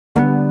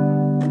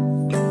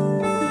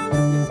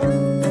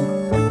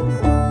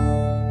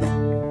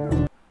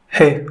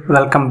Hey,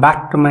 welcome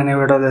back to my new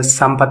video. This is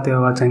Sampath. You're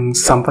watching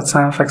Sampath's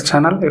FX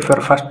channel. If you're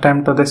first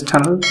time to this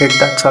channel, hit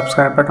that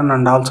subscribe button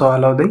and also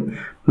allow the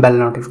bell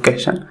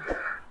notification.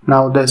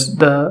 Now this is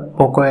the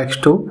Poco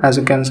X2. As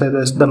you can see,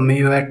 this is the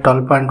Miui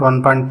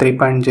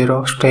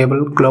 12.1.3.0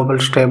 stable, global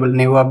stable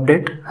new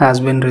update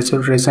has been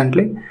received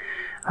recently.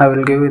 I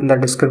will give in the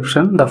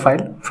description the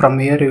file. From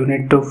here you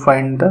need to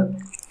find the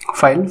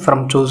file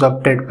from choose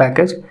update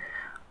package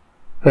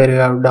where you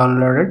have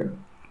downloaded.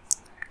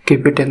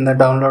 Keep it in the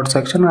download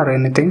section or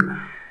anything,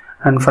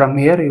 and from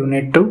here you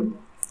need to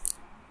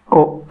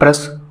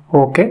press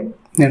OK.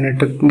 You need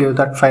to give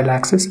that file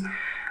access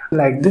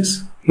like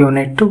this. You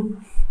need to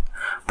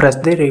press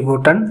the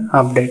reboot and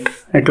update.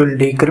 It will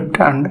decrypt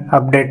and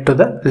update to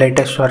the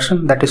latest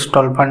version, that is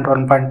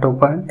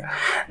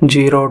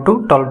 12.1.2.0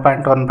 to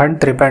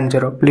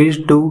 12.1.3.0. Please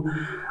do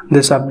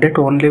this update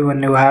only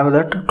when you have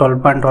that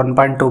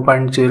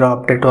 12.1.2.0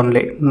 update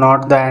only,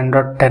 not the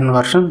Android 10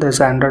 version. This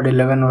Android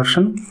 11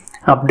 version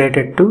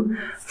updated to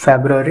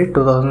February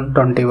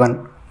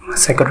 2021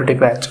 security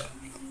patch.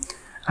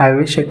 I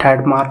wish it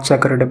had March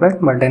security patch,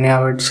 but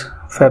anyhow it's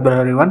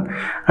February 1,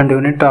 and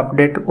you need to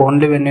update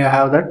only when you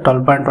have that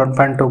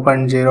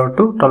 12.1.2.0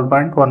 to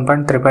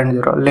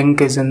 12.1.3.0.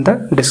 Link is in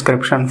the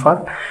description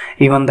for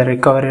even the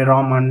recovery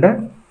ROM and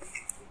the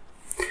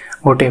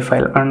OTA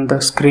file, and the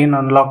screen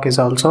unlock is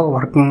also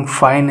working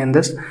fine in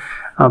this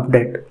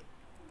update.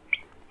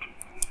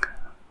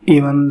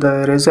 Even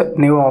there is a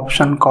new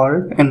option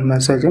called in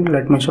messaging.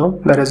 Let me show.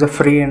 There is a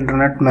free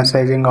internet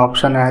messaging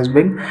option has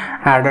been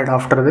added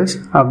after this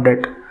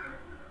update,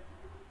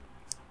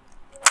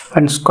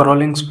 and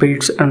scrolling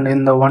speeds and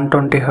in the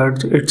 120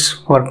 Hz it's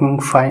working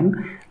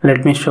fine.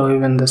 Let me show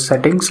you in the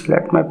settings.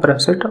 Let me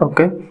press it.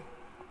 Okay,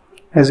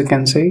 as you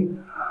can see,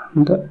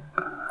 the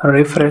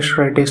refresh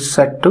rate is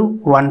set to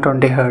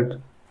 120 Hz.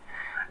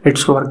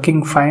 It's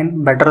working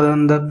fine, better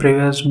than the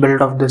previous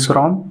build of this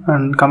ROM.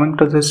 And coming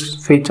to this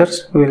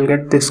features, we will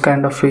get this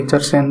kind of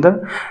features in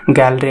the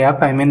gallery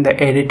app. I mean, the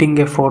editing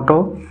a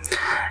photo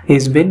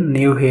is been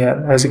new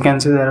here. As you can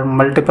see, there are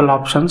multiple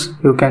options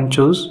you can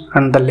choose,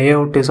 and the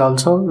layout is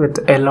also with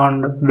yellow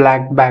and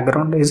black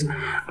background is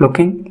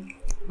looking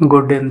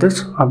good in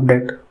this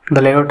update.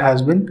 The layout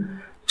has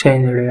been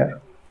changed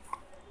here.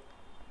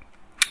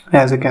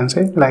 As you can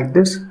see, like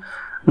this,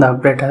 the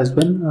update has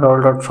been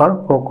rolled out for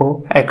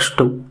Poco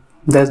X2.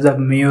 There's the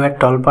Miui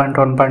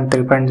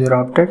 12.1.3.0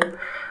 update.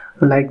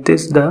 Like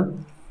this, the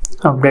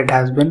update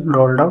has been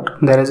rolled out.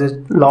 There is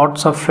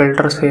lots of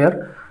filters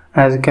here.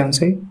 As you can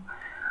see,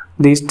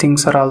 these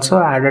things are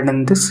also added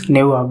in this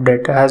new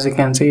update. As you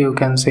can see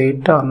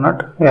it or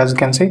not. As you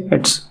can see,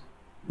 it's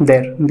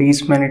there.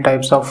 These many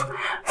types of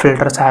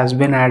filters has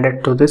been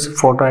added to this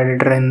photo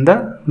editor in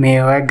the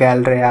Miui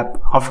gallery app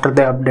after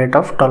the update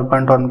of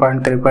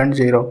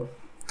 12.1.3.0.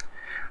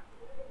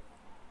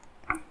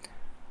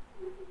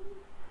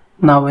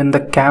 Now in the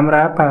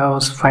camera app, I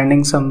was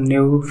finding some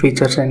new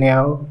features.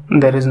 Anyhow,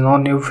 there is no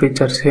new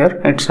features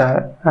here. It's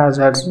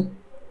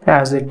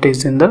as it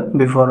is in the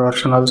before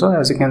version also.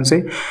 As you can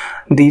see,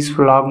 these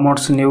vlog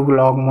modes, new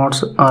vlog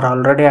modes are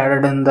already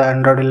added in the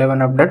Android 11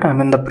 update. I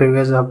mean the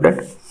previous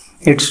update.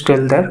 It's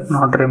still there,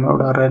 not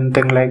removed or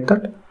anything like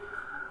that.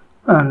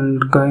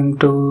 And going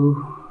to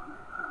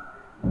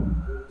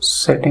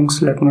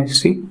settings, let me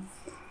see.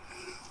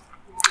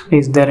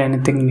 Is there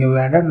anything new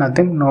added?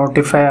 Nothing.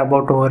 Notify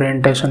about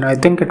orientation, I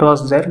think it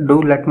was there. Do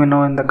let me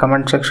know in the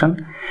comment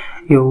section.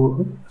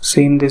 You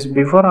seen this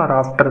before or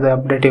after the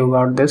update you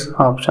got this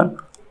option.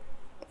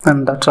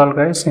 And that's all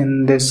guys.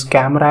 In this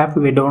camera app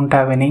we don't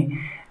have any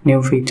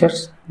new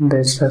features.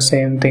 There's the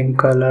same thing,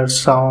 color,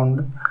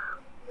 sound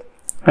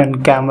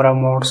and camera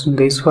modes.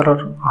 These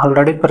were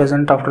already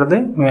present after the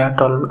Miui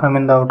 12, I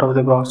mean the out of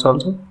the box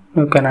also.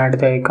 You can add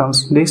the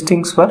icons. These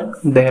things were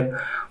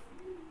there.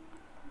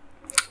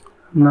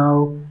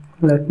 Now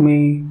let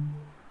me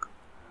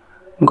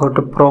go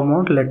to Pro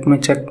mode. Let me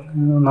check.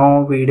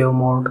 No video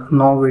mode,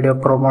 no video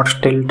Pro mode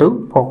still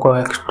to Poco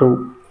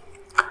X2.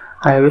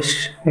 I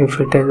wish if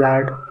it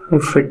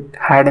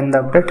had in the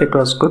update it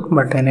was good,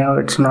 but anyhow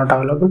it's not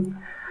available.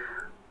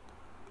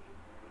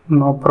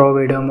 No Pro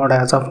video mode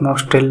as of now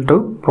still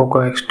to Poco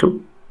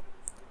X2.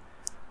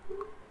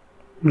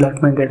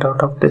 Let me get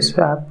out of this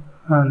app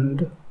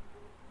and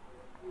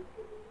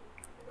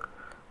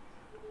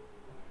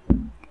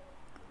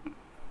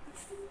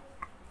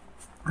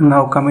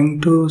now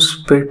coming to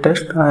speed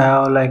test. I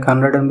have like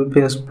 100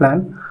 Mbps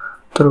plan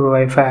through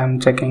Wi-Fi. I am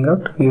checking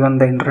out. Even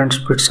the internet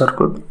speeds are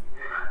good.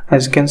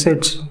 As you can see,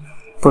 it's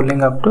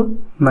pulling up to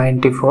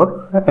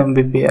 94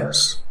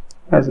 Mbps.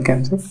 As you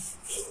can see.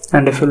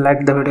 And if you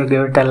like the video,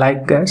 give it a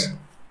like guys.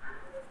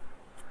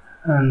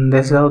 And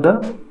this is how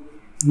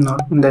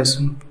this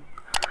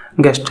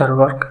gesture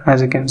work.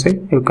 As you can see,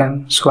 you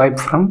can swipe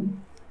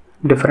from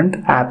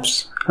different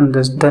apps, and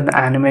this is the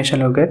animation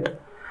you get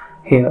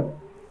here.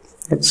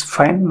 It's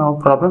fine, no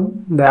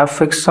problem. They have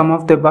fixed some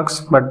of the bugs,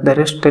 but there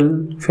is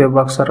still few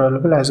bugs are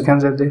available. As you can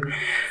see, the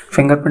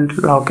fingerprint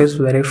lock is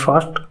very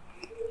fast.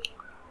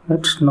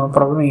 It's no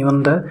problem.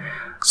 Even the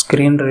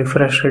screen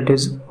refresh rate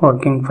is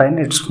working fine.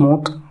 It's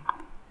smooth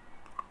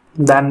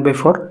than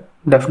before.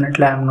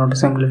 Definitely I am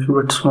noticing a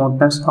little bit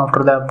smoothness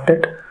after the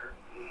update.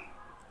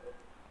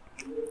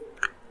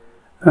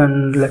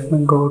 And let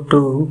me go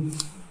to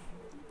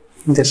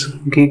this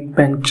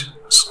Geekbench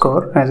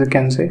score. As you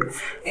can see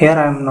here,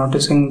 I am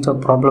noticing the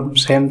problem,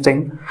 same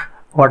thing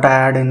what I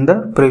had in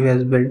the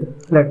previous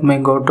build. Let me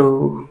go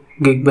to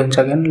Geekbench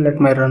again. Let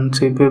me run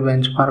CPU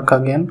benchmark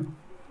again.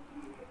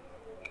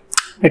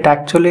 It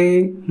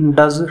actually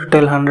does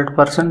till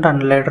 100%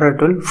 and later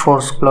it will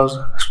force close.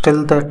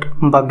 Still that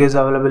bug is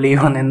available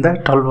even in the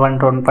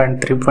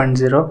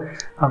 12.1.3.0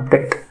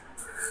 update.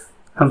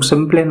 I'm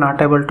simply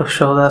not able to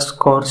show the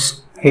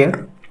scores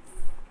here,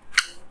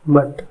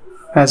 but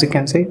as you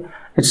can see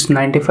it's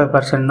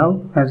 95%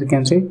 now. As you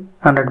can see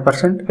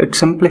 100%, it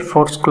simply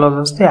force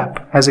closes the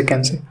app. As you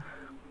can see,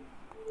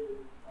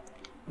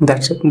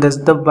 that's it. That's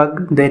the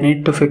bug. They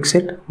need to fix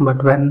it,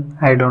 but when,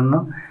 I don't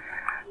know.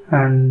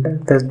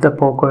 And that's the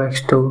Poco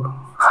X2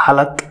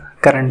 halat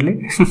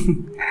currently.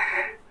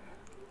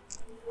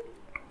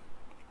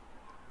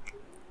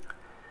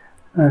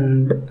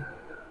 And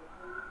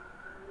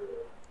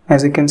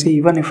as you can see,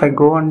 even if I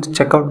go and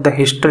check out the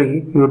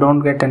history, you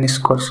don't get any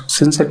scores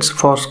since it's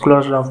force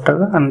closed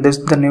after. And this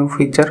is the new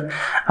feature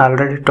I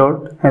already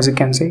told. As you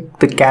can see,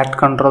 the cat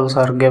controls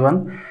are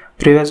given.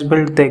 Previous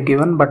build they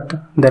given, but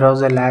there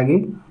was a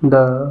laggy.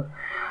 The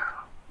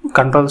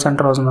control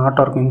center was not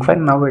working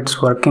fine. Now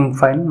it's working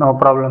fine, no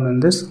problem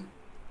in this.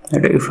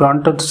 If you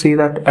want to see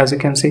that, as you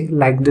can see,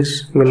 like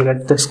this, you will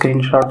get the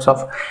screenshots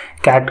of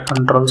cat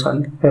controls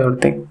and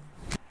everything.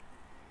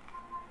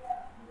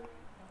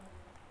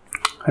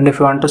 And if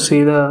you want to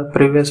see the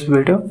previous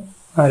video,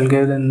 I'll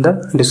give in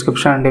the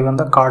description, and even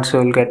the cards you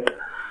will get.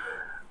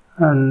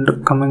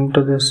 And coming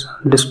to this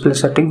display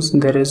settings,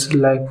 there is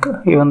like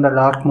even the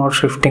dark mode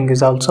shifting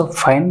is also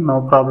fine,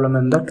 no problem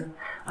in that.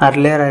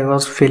 Earlier I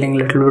was feeling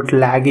little bit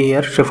laggy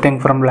here,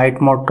 shifting from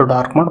light mode to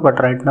dark mode, but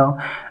right now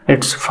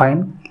it's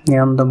fine.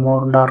 Even the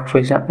more dark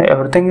vision,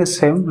 everything is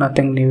same,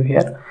 nothing new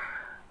here.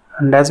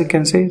 And as you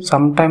can see,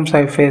 sometimes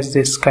I face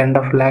this kind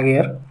of lag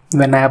here.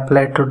 When I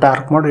apply to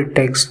dark mode, it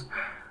takes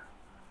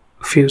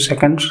few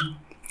seconds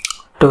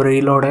to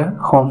reload a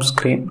home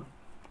screen.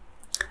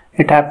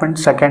 It happened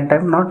second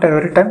time, not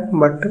every time,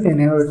 but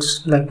anyhow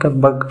it's like a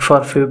bug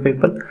for few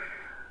people.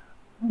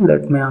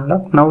 Let me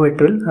unlock. Now it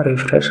will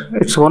refresh.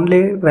 It's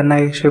only when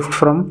I shift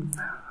from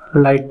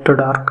light to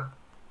dark.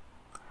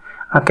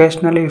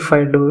 Occasionally if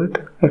I do it,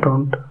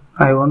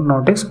 I won't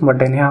notice,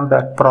 but anyhow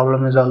that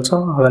problem is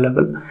also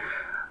available.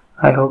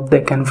 I hope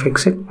they can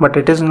fix it, but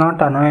it is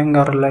not annoying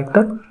or like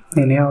that.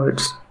 Anyhow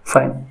it's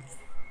fine.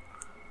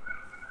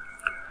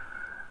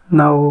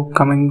 Now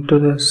coming to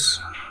this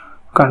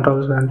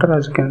control center,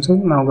 as you can see,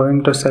 now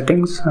going to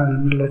settings,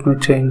 and let me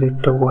change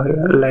it to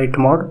light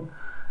mode.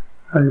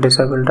 I'll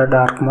disable the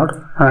dark mode,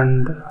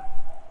 and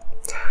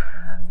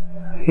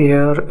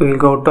here we'll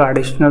go to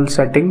additional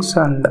settings,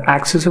 and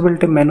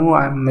accessibility menu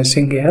I'm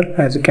missing here.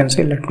 As you can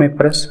see, let me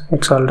press.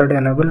 It's already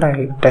enabled.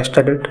 I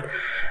tested it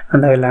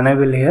and I will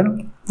enable here.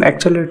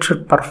 Actually it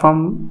should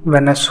perform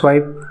when I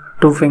swipe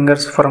two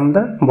fingers from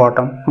the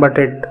bottom, but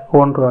it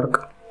won't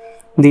work.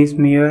 These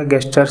Miui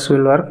gestures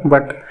will work,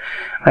 but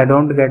I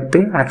don't get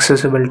the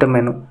accessibility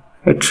menu.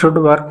 It should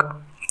work.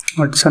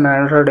 It's an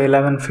Android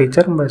 11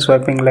 feature. By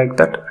swiping like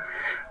that,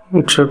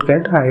 it should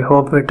get. I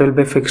hope it will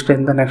be fixed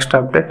in the next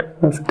update.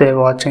 If they're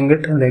watching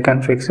it, they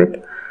can fix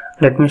it.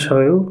 Let me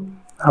show you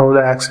how the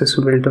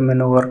accessibility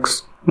menu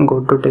works. Go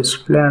to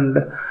display, and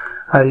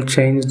I'll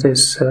change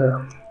this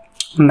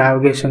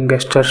navigation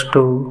gestures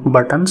to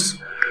buttons.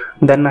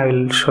 Then I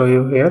will show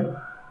you here.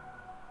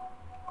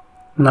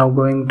 Now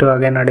going to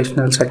again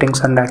additional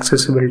settings and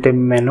accessibility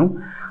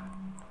menu.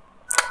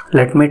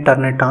 Let me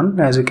turn it on.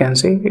 As you can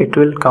see, it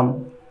will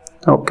come.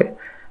 Okay,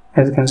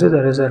 as you can see,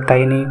 there is a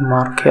tiny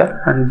mark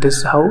here, and this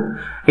is how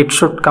it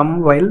should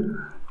come while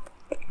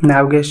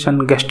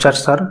navigation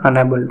gestures are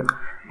enabled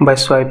by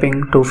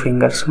swiping two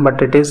fingers,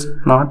 but it is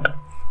not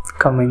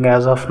coming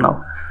as of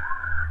now.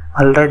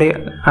 Already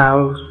I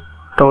have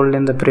told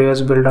in the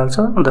previous build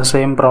also, the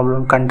same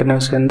problem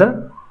continues in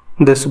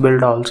this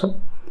build also.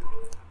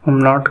 I'm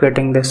not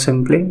getting this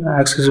simply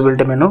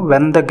accessibility menu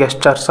when the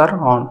gestures are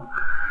on.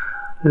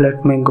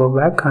 Let me go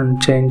back and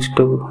change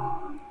to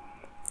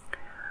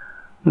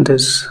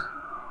this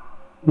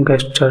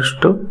gestures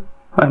to,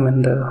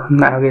 the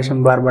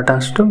navigation bar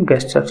buttons to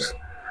gestures.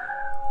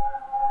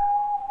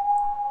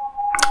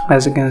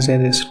 As you can see,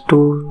 this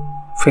two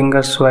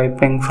finger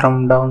swiping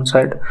from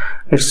downside,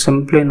 it's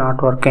simply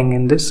not working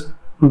in this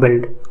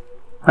build.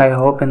 I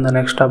hope in the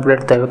next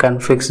update they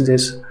can fix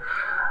this.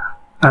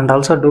 And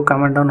also do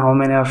comment on how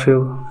many of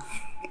you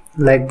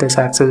like this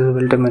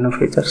accessibility menu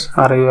features,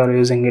 or you are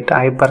using it.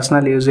 I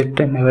personally use it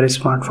in every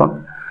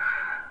smartphone.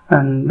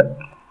 And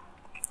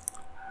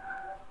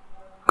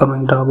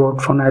coming to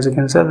about phone, as you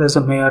can see, there's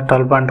a Miui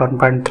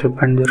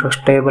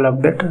 12.1.3.0 stable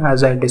update.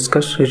 As I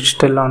discussed, it's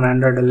still on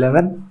Android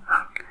 11.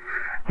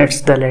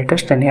 It's the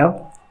latest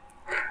anyhow.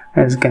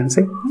 as you can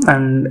see.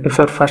 And if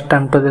you're first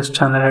time to this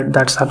channel, hit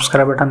that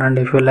subscribe button, and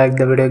if you like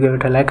the video, give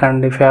it a like.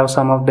 And if you have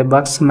some of the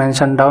bugs,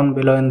 mention down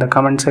below in the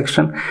comment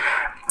section,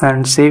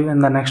 and see you in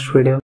the next video.